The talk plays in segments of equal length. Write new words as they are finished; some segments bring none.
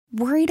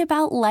Worried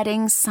about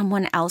letting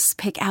someone else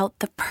pick out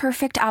the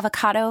perfect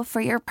avocado for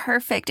your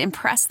perfect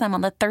impress them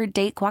on the third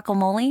date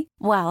guacamole?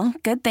 Well,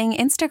 good thing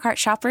Instacart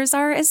shoppers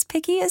are as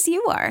picky as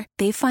you are.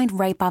 They find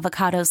ripe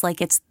avocados like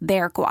it's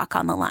their guac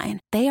on the line.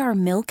 They are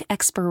milk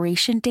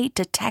expiration date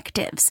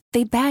detectives.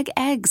 They bag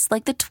eggs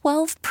like the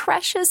 12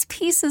 precious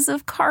pieces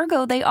of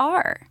cargo they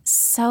are.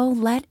 So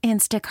let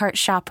Instacart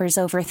shoppers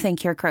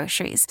overthink your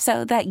groceries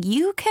so that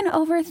you can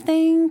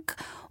overthink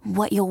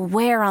what you'll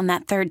wear on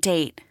that third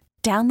date.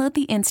 Download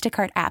the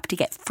Instacart app to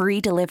get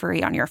free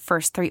delivery on your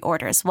first 3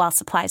 orders while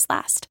supplies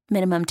last.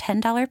 Minimum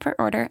 $10 per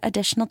order.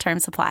 Additional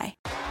terms apply.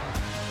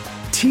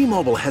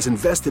 T-Mobile has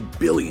invested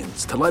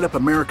billions to light up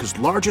America's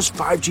largest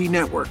 5G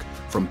network,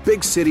 from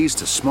big cities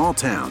to small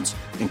towns,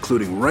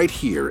 including right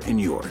here in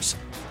yours.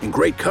 And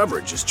great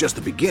coverage is just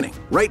the beginning.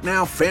 Right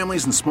now,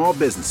 families and small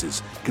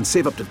businesses can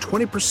save up to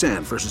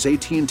 20% versus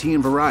AT&T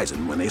and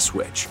Verizon when they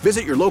switch.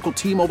 Visit your local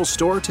T-Mobile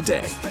store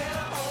today.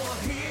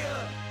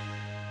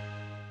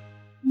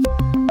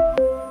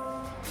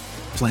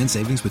 Plan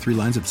savings with 3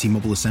 lines of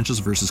T-Mobile Essentials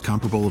versus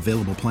comparable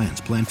available plans.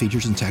 Plan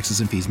features and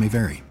taxes and fees may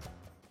vary.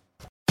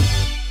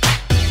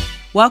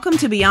 Welcome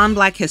to Beyond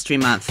Black History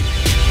Month.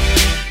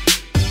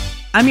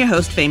 I'm your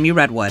host, Femi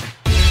Redwood.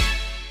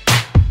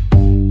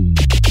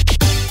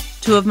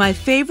 2 of my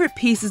favorite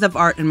pieces of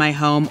art in my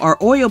home are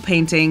oil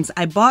paintings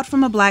I bought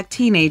from a Black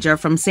teenager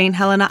from St.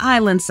 Helena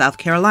Island, South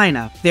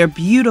Carolina. They're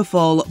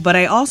beautiful, but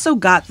I also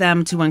got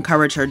them to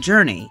encourage her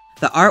journey.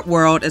 The art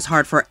world is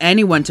hard for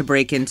anyone to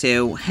break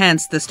into,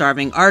 hence the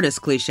starving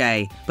artist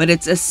cliche, but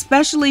it's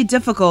especially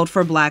difficult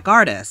for Black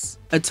artists.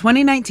 A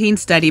 2019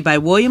 study by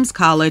Williams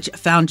College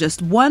found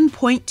just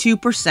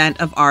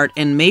 1.2% of art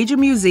in major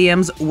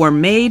museums were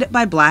made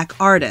by Black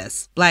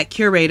artists. Black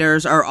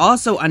curators are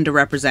also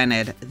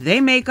underrepresented. They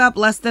make up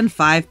less than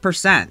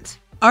 5%.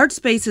 Art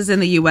spaces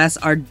in the U.S.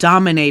 are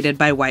dominated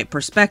by white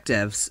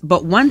perspectives,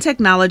 but one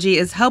technology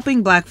is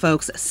helping Black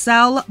folks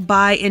sell,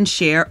 buy, and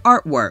share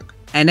artwork.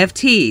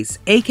 NFTs,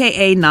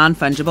 a.k.a.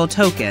 non-fungible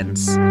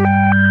tokens.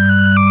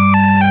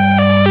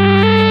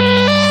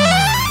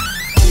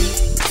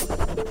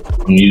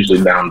 I'm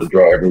usually down to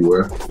draw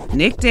everywhere.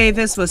 Nick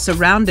Davis was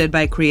surrounded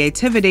by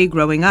creativity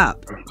growing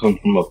up. I come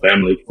from a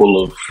family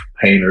full of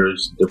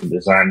painters, different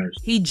designers.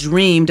 He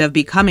dreamed of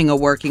becoming a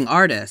working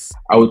artist.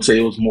 I would say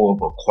it was more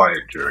of a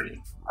quiet journey.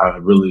 I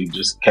really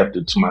just kept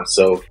it to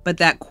myself. But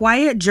that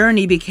quiet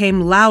journey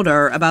became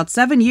louder about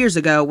 7 years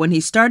ago when he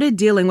started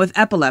dealing with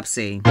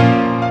epilepsy.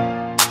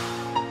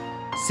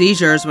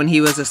 Seizures when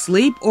he was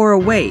asleep or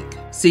awake.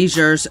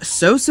 Seizures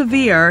so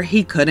severe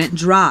he couldn't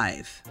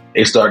drive.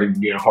 It started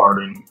getting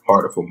harder and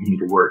harder for me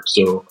to work.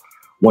 So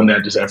one day I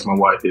just asked my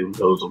wife if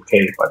it was okay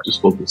if I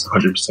just focused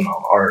 100%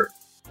 on art.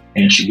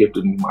 And she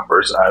gifted me my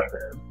first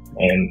iPad.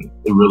 And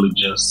it really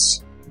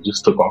just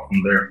took off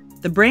from there.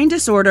 The brain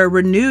disorder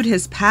renewed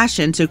his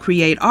passion to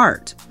create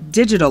art,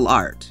 digital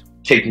art.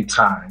 Taking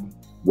time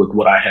with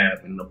what I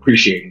have and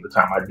appreciating the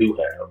time I do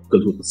have.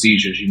 Because with the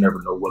seizures, you never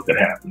know what could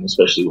happen,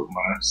 especially with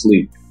my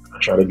sleep. I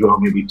try to draw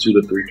maybe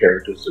 2 to 3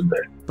 characters a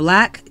day.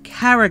 Black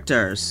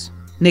characters.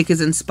 Nick is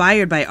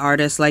inspired by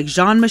artists like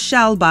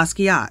Jean-Michel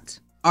Basquiat,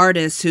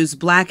 artists whose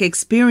Black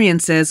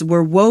experiences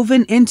were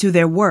woven into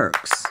their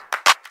works.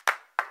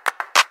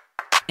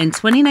 In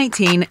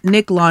 2019,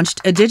 Nick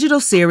launched a digital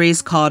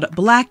series called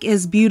Black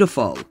is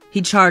Beautiful.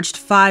 He charged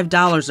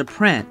 $5 a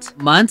print.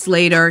 Months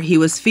later, he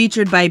was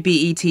featured by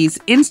BET's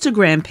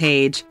Instagram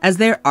page as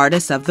their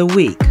Artist of the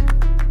Week.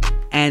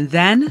 And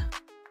then...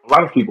 a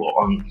lot of people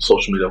on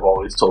social media have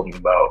always told me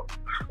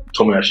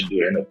I should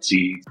do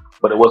NFTs,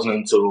 but it wasn't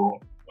until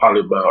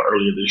probably about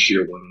earlier this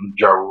year when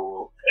Ja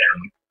Rule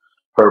and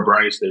Herb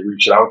Rice, they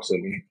reached out to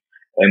me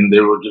and they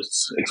were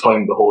just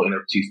explaining the whole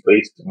NFT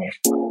space to me.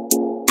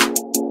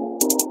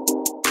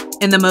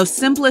 In the most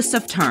simplest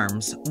of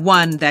terms,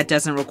 one that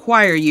doesn't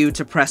require you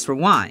to press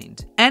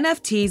rewind,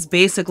 NFTs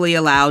basically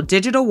allow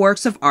digital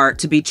works of art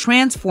to be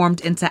transformed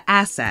into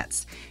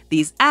assets.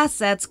 These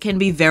assets can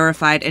be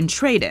verified and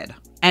traded.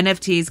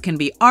 NFTs can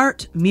be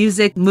art,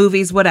 music,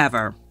 movies,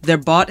 whatever. They're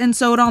bought and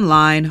sold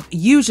online,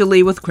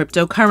 usually with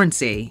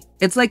cryptocurrency.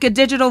 It's like a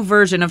digital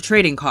version of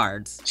trading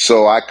cards.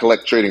 So I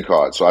collect trading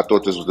cards, so I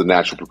thought this was the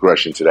natural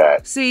progression to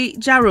that. See,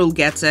 Ja Rule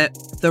gets it.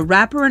 The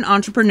rapper and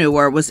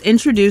entrepreneur was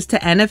introduced to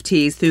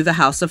NFTs through the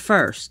House of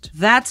First.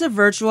 That's a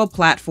virtual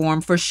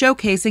platform for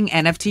showcasing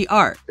NFT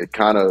art. It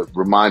kind of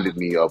reminded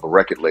me of a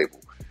record label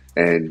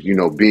and,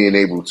 being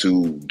able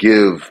to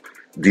give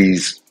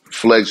these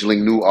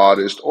fledgling new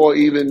artists or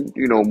even,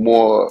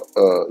 more,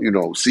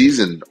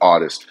 seasoned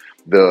artists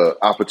the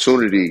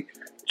opportunity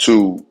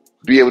to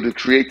be able to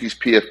create these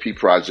PFP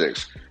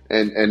projects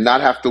and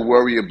not have to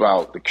worry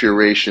about the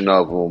curation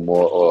of them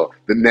or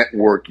the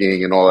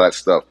networking and all that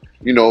stuff.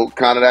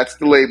 Kind of that's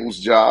the label's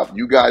job.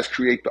 You guys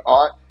create the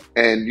art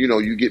and,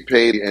 you get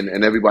paid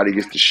and everybody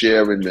gets to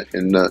share in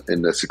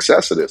the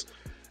success of this.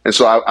 And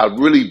so I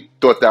really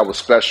thought that was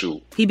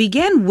special. He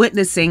began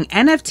witnessing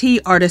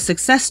NFT artist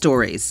success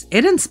stories.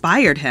 It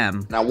inspired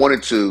him. And I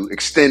wanted to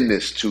extend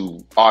this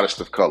to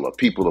artists of color,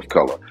 people of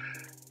color.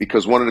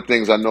 because one of the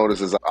things I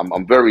notice is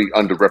I'm very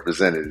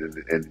underrepresented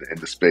in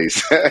the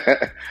space.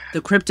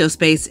 The crypto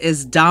space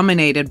is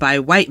dominated by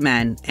white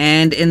men,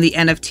 and in the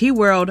NFT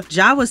world,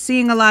 Ja was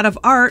seeing a lot of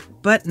art,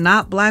 but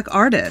not Black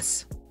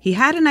artists. He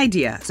had an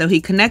idea, so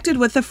he connected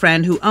with a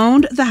friend who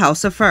owned the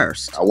House of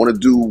First. I want to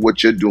do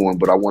what you're doing,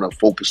 but I want to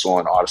focus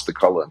on artists of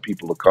color and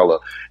people of color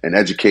and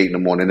educating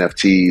them on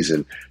NFTs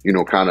and,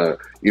 kind of,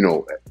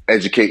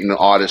 educating the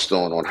artists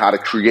on how to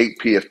create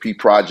PFP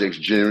projects,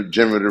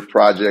 generative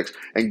projects,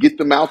 and get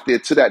them out there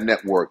to that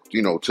network,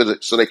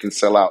 so they can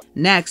sell out.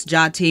 Next,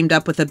 Ja teamed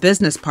up with a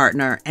business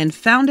partner and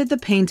founded the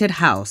Painted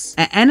House,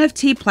 an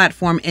NFT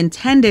platform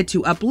intended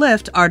to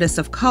uplift artists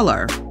of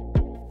color.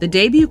 The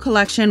debut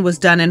collection was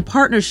done in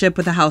partnership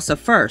with the House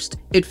of First.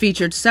 It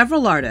featured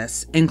several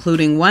artists,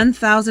 including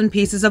 1,000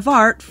 pieces of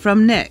art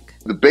from Nick.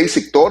 The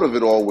basic thought of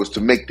it all was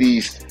to make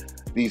these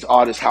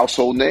artists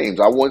household names.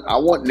 I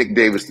want Nick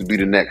Davis to be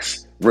the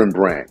next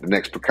Rembrandt, the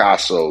next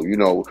Picasso.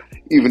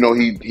 Even though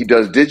he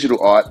does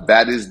digital art,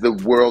 that is the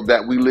world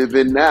that we live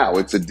in now.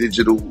 It's a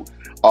digital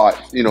art,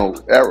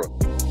 era.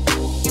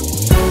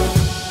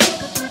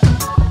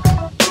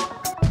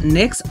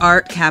 Nick's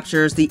art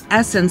captures the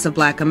essence of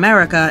Black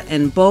America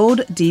in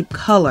bold, deep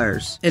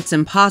colors. It's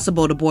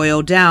impossible to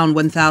boil down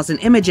 1,000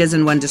 images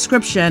in one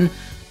description,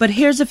 but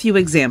here's a few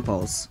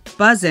examples.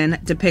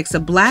 Buzzin' depicts a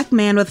Black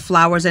man with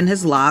flowers in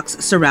his locks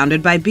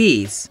surrounded by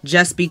bees.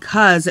 Just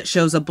Because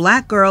shows a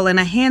Black girl in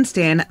a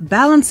handstand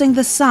balancing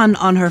the sun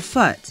on her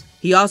foot.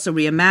 He also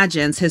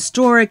reimagines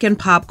historic and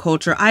pop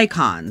culture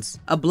icons,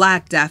 a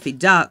Black Daffy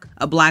Duck,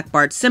 a Black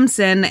Bart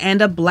Simpson,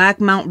 and a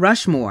Black Mount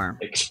Rushmore.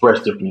 Express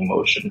different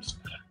emotions.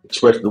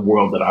 Express the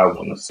world that I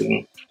want to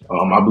see.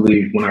 I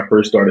believe when I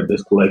first started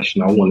this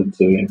collection, I wanted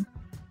to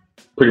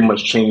pretty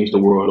much change the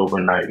world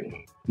overnight.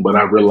 But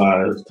I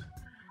realized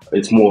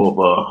it's more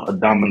of a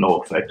domino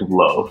effect of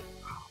love.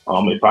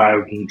 If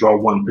I draw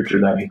one picture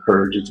that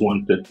encourages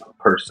one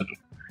person,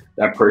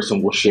 that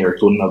person will share it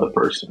to another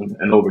person.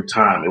 And over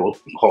time, it will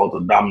cause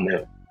a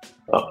dominant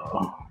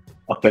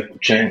effect of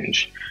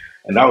change.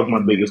 And that was my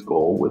biggest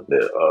goal with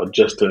it,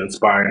 just to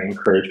inspire and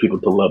encourage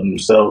people to love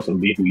themselves and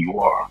be who you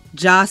are.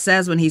 Ja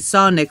says when he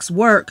saw Nick's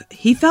work,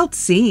 he felt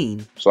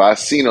seen. So I've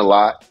seen a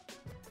lot,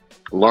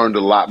 learned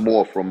a lot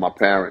more from my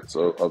parents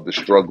of the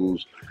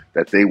struggles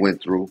that they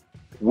went through.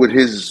 With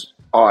his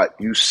art,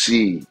 you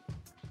see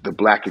the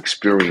Black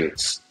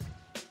experience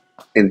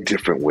in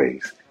different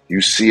ways.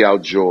 You see our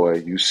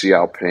joy, you see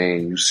our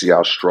pain, you see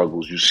our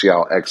struggles, you see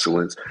our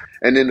excellence.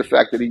 And then the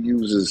fact that he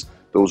uses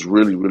those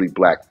really, really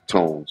Black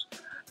tones,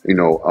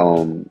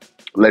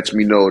 lets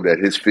me know that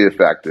his fear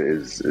factor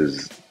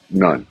is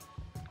none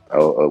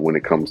when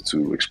it comes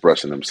to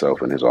expressing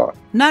himself in his art.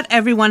 Not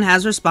everyone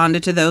has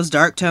responded to those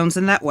dark tones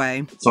in that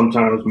way.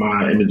 Sometimes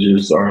my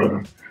images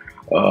are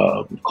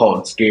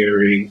called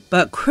scary.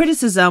 But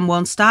criticism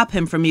won't stop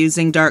him from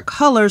using dark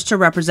colors to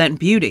represent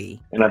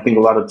beauty. And I think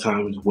a lot of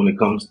times when it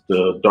comes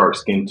to dark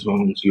skin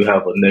tones, you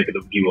have a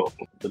negative view of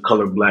the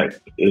color Black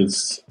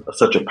is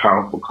such a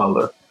powerful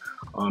color.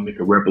 It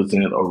can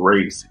represent a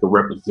race, it can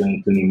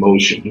represent an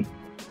emotion.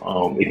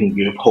 It can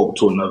give hope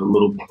to another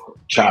little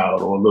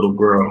child or a little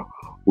girl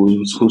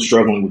who's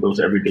struggling with those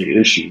everyday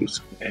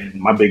issues. And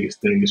my biggest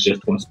thing is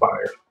just to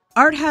inspire.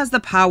 Art has the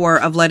power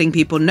of letting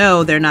people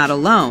know they're not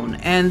alone,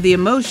 and the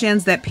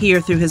emotions that peer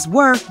through his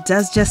work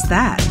does just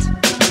that.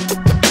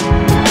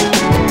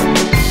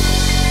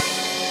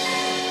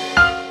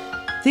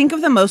 Think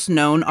of the most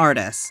known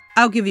artists.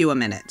 I'll give you a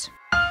minute.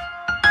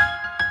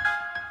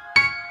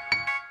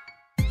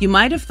 You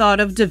might have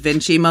thought of Da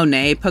Vinci,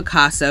 Monet,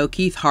 Picasso,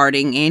 Keith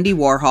Haring, Andy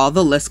Warhol,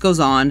 the list goes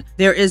on.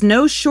 There is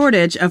no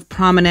shortage of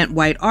prominent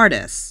white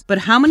artists. But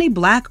how many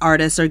Black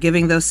artists are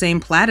giving those same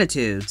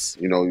platitudes?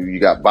 You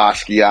got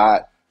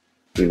Basquiat,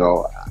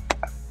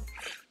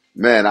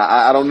 man,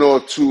 I don't know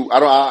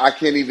I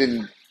can't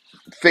even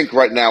think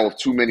right now of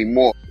too many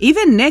more.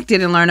 Even Nick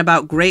didn't learn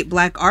about great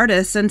Black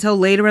artists until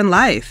later in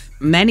life.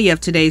 Many of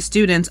today's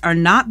students are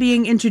not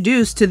being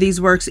introduced to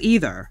these works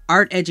either.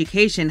 Art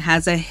education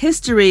has a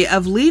history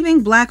of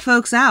leaving Black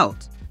folks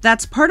out.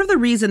 That's part of the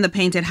reason the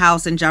Painted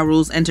House and Ja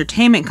Rule's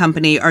entertainment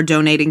company are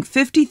donating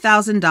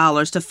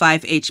 $50,000 to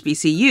 5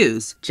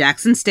 HBCUs: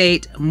 Jackson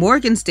State,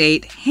 Morgan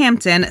State,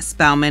 Hampton,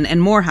 Spelman, and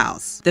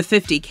Morehouse. The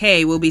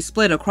 $50K will be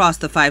split across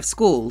the 5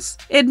 schools.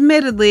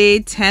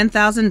 Admittedly,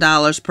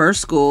 $10,000 per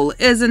school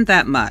isn't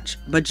that much,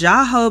 but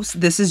Ja hopes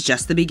this is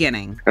just the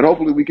beginning. And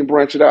hopefully we can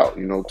branch it out,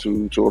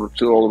 to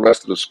all the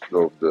rest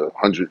of the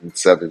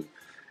 107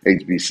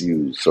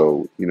 HBCUs.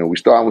 So, we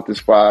start with this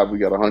 5, we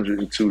got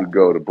 102 to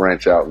go to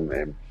branch out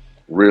and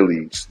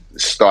really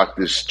start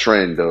this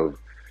trend of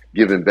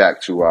giving back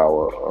to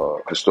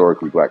our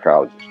historically Black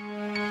colleges.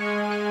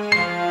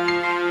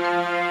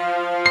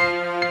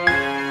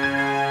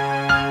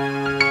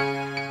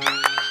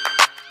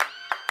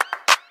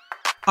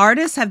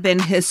 Artists have been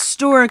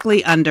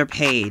historically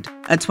underpaid.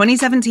 A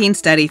 2017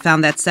 study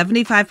found that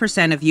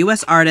 75% of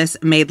U.S. artists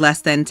made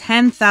less than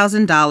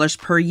 $10,000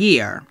 per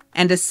year.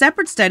 And a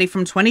separate study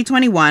from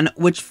 2021,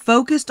 which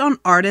focused on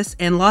artists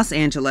in Los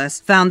Angeles,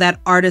 found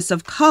that artists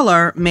of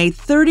color made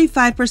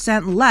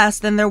 35% less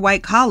than their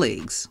white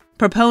colleagues.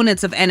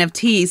 Proponents of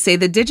NFTs say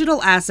the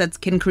digital assets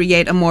can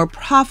create a more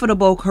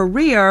profitable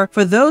career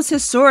for those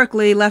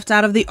historically left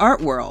out of the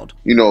art world.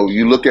 You know,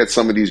 you look at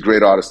some of these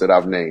great artists that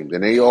I've named,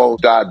 and they all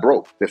died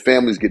broke. Their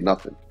families get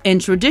nothing. In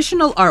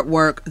traditional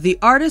artwork, the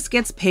artist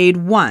gets paid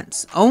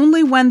once,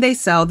 only when they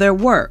sell their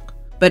work.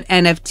 But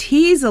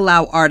NFTs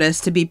allow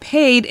artists to be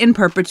paid in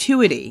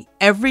perpetuity,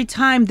 every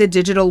time the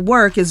digital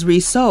work is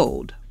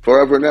resold.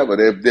 Forever and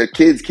ever. Their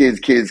kids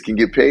can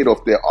get paid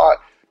off their art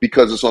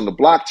because it's on the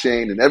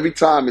blockchain, and every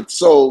time it's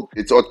sold,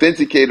 it's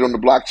authenticated on the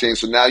blockchain.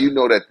 So now you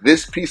know that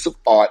this piece of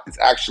art is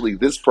actually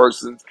this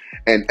person's,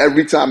 and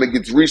every time it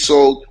gets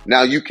resold,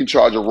 now you can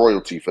charge a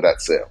royalty for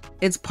that sale.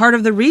 It's part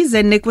of the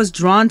reason Nick was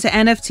drawn to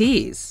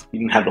NFTs. You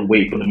didn't have to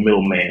wait for the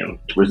middleman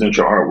to present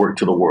your artwork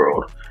to the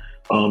world.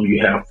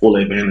 You have full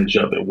advantage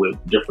of it with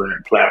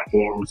different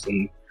platforms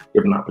and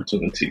different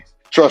opportunities.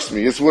 Trust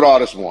me, it's what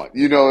artists want.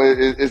 You know,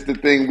 it's the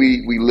thing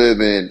we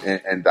live in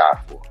and die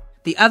for.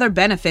 The other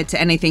benefit to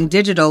anything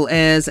digital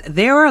is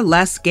there are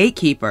less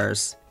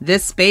gatekeepers.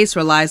 This space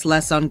relies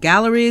less on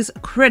galleries,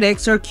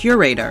 critics, or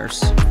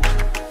curators.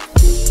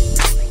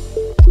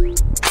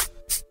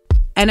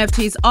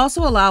 NFTs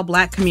also allow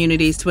Black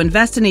communities to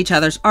invest in each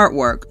other's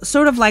artwork,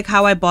 sort of like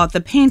how I bought the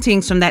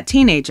paintings from that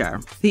teenager.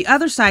 The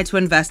other side to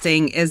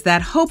investing is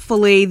that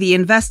hopefully the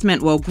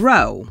investment will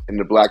grow. In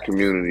the Black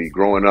community,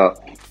 growing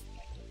up,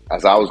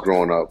 as I was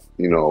growing up,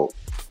 you know,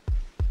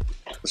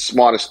 the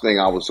smartest thing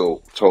I was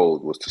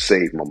told was to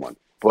save my money.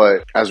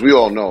 But as we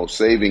all know,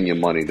 saving your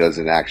money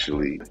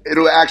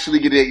it'll actually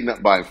get eaten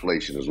up by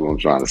inflation is what I'm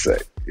trying to say,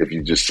 if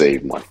you just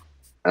save money.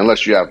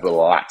 Unless you have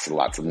lots and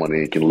lots of money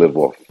and can live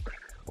off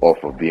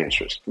of the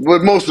interest.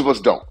 But most of us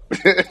don't.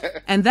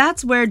 And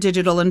that's where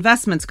digital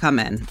investments come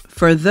in,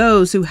 for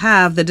those who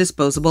have the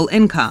disposable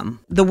income.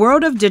 The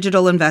world of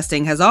digital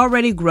investing has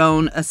already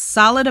grown a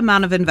solid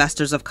amount of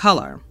investors of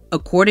color.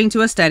 According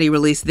to a study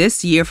released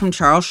this year from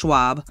Charles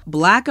Schwab,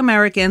 Black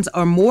Americans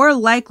are more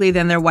likely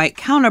than their white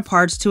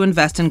counterparts to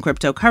invest in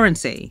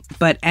cryptocurrency.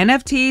 But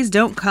NFTs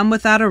don't come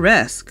without a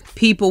risk.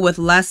 People with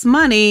less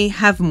money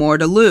have more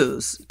to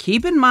lose.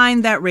 Keep in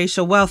mind that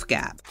racial wealth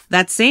gap.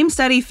 That same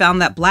study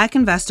found that Black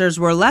investors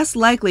were less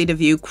likely to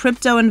view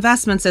crypto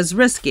investments as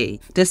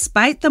risky,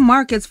 despite the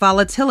market's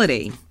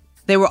volatility.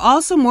 They were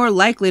also more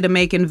likely to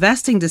make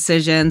investing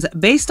decisions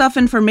based off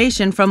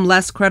information from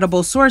less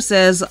credible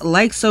sources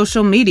like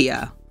social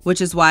media,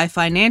 which is why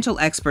financial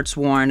experts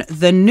warn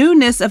the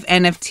newness of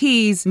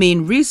NFTs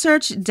mean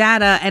research,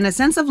 data, and a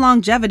sense of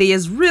longevity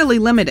is really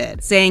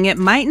limited, saying it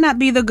might not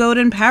be the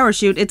golden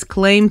parachute it's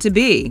claimed to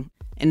be.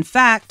 In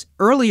fact,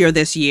 earlier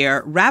this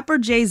year, rapper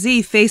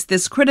Jay-Z faced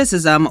this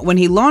criticism when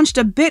he launched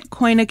a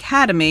Bitcoin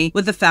Academy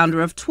with the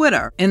founder of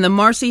Twitter in the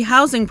Marcy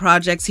housing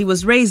projects he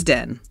was raised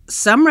in.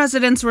 Some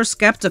residents were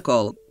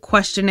skeptical,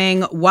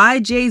 questioning why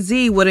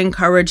Jay-Z would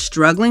encourage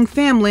struggling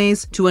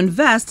families to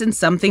invest in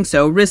something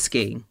so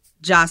risky.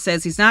 Ja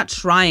says he's not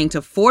trying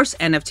to force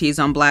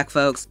NFTs on Black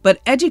folks, but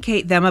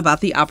educate them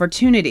about the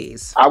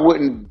opportunities. I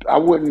wouldn't,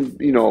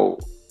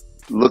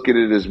 look at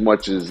it as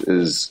much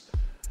as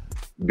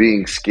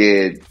being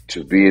scared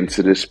to be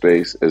into this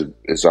space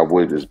as I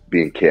would as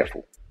being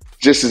careful.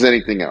 Just as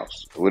anything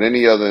else. With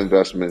any other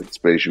investment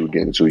space you would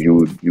get into,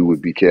 you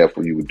would be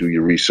careful, you would do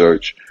your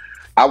research.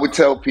 I would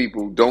tell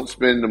people, don't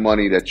spend the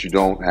money that you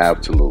don't have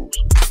to lose.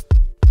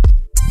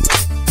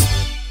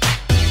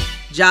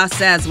 Ja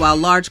says while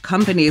large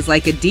companies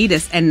like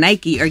Adidas and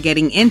Nike are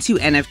getting into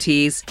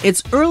NFTs,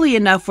 it's early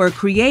enough where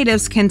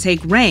creatives can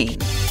take reign.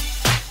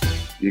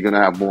 You're going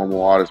to have more and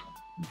more artists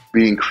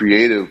being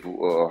creative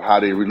how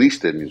they release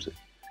their music.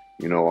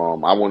 You know,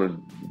 I want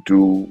to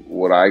do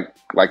what I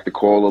like to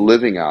call a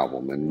living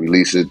album and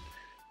release it,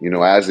 you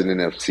know, as an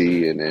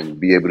NFT and then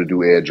be able to do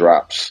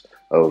airdrops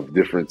of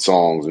different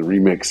songs and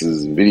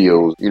remixes and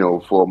videos, you know,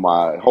 for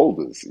my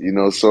holders, you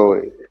know,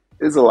 so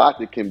there's a lot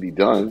that can be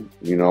done,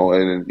 you know,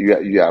 and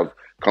you have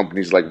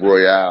companies like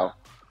Royale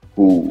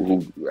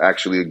who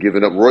actually are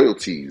giving up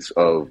royalties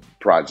of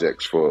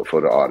projects for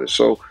the artists.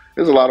 So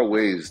there's a lot of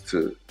ways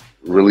to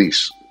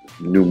release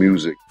new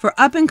music. For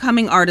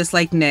up-and-coming artists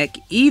like Nick,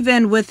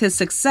 even with his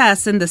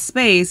success in the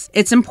space,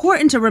 it's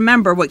important to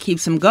remember what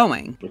keeps him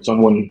going. For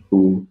someone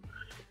who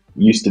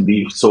used to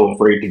be so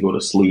afraid to go to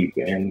sleep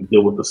and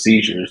deal with the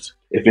seizures,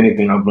 if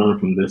anything I've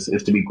learned from this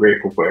is to be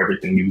grateful for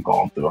everything you've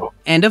gone through.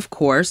 And of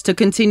course, to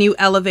continue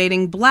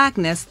elevating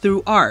Blackness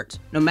through art,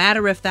 no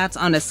matter if that's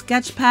on a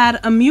sketch pad,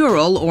 a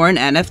mural, or an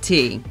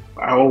NFT.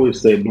 I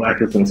always say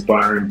Black is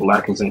inspiring,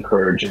 Black is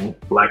encouraging,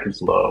 Black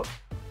is love,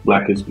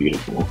 Black is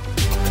beautiful.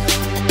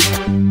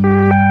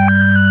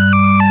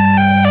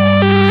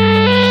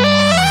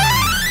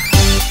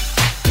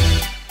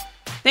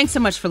 Thanks so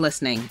much for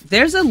listening.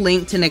 There's a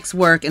link to Nick's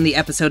work in the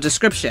episode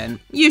description.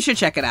 You should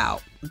check it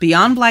out.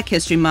 Beyond Black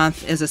History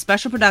Month is a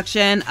special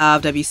production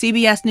of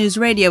WCBS News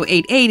Radio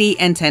 880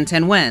 and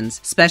 1010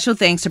 Wins. Special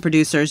thanks to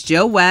producers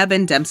Joe Webb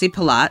and Dempsey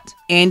Pillot.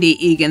 Anddy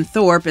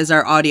Egan-Thorpe is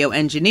our audio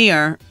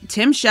engineer.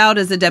 Tim Shout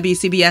is the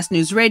WCBS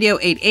News Radio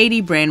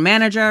 880 brand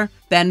manager.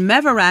 Ben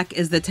Meverak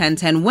is the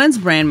 1010 Wins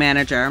brand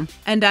manager.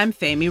 And I'm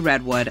Femi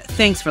Redwood.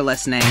 Thanks for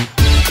listening.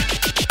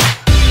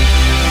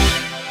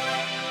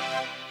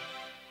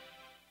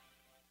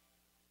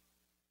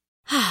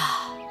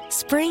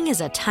 Spring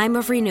is a time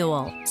of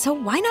renewal, so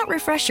why not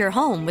refresh your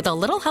home with a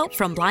little help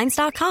from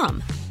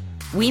Blinds.com?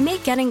 We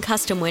make getting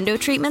custom window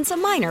treatments a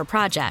minor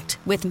project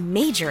with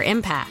major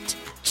impact.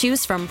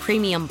 Choose from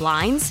premium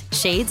blinds,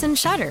 shades, and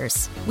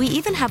shutters. We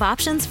even have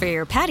options for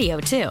your patio,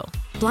 too.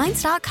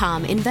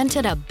 Blinds.com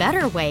invented a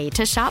better way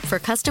to shop for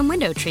custom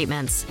window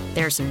treatments.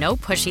 There's no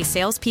pushy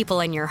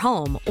salespeople in your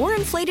home or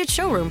inflated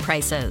showroom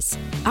prices.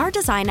 Our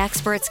design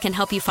experts can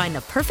help you find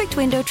the perfect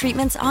window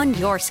treatments on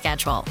your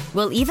schedule.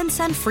 We'll even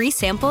send free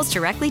samples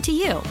directly to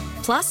you.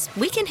 Plus,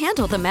 we can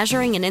handle the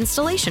measuring and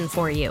installation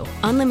for you.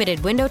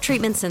 Unlimited window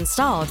treatments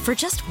installed for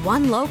just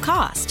one low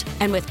cost.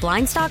 And with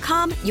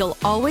Blinds.com, you'll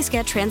always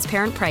get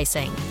transparent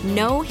pricing.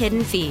 No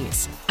hidden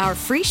fees. Our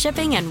free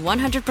shipping and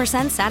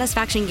 100%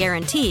 satisfaction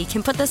guarantee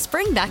can put the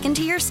spring back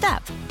into your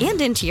step and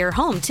into your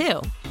home,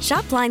 too.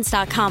 Shop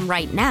Blinds.com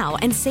right now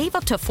and save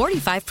up to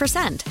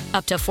 45%.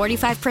 Up to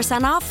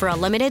 45% off for a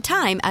limited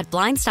time at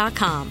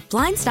Blinds.com.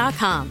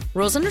 Blinds.com.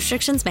 Rules and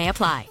restrictions may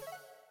apply.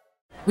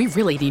 We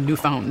really need new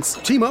phones.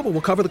 T-Mobile will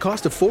cover the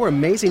cost of 4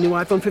 amazing new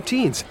iPhone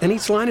 15s, and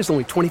each line is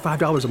only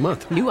 $25 a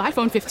month. New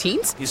iPhone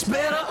 15s? It's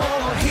better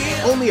over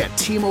here. Only at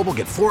T-Mobile,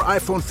 get 4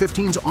 iPhone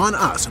 15s on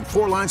us and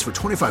 4 lines for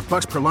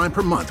 $25 per line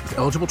per month with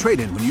eligible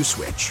trade-in when you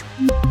switch.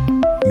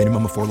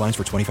 Minimum of 4 lines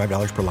for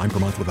 $25 per line per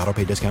month with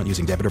autopay discount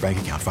using debit or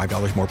bank account.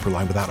 $5 more per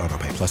line without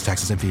autopay, plus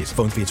taxes and fees.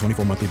 Phone fee at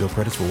 24 monthly bill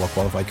credits for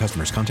well-qualified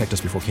customers. Contact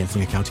us before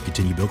canceling account to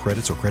continue bill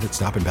credits or credit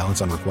stop and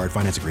balance on required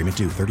finance agreement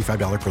due.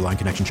 $35 per line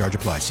connection charge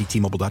applies. See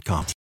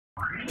T-Mobile.com.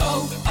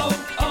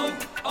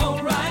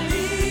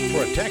 O'Reilly.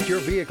 Protect your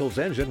vehicle's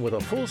engine with a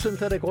full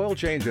synthetic oil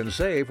change and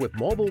save with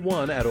Mobile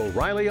One at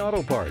O'Reilly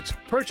Auto Parts.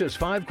 Purchase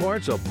 5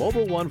 quarts of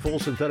Mobile One full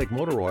synthetic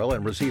motor oil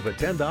and receive a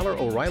 $10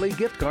 O'Reilly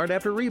gift card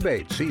after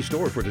rebate. See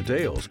store for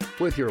details.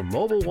 With your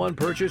Mobile One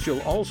purchase,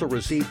 you'll also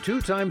receive 2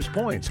 times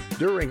points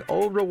during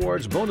O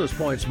Rewards Bonus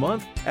Points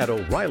Month at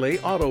O'Reilly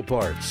Auto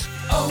Parts.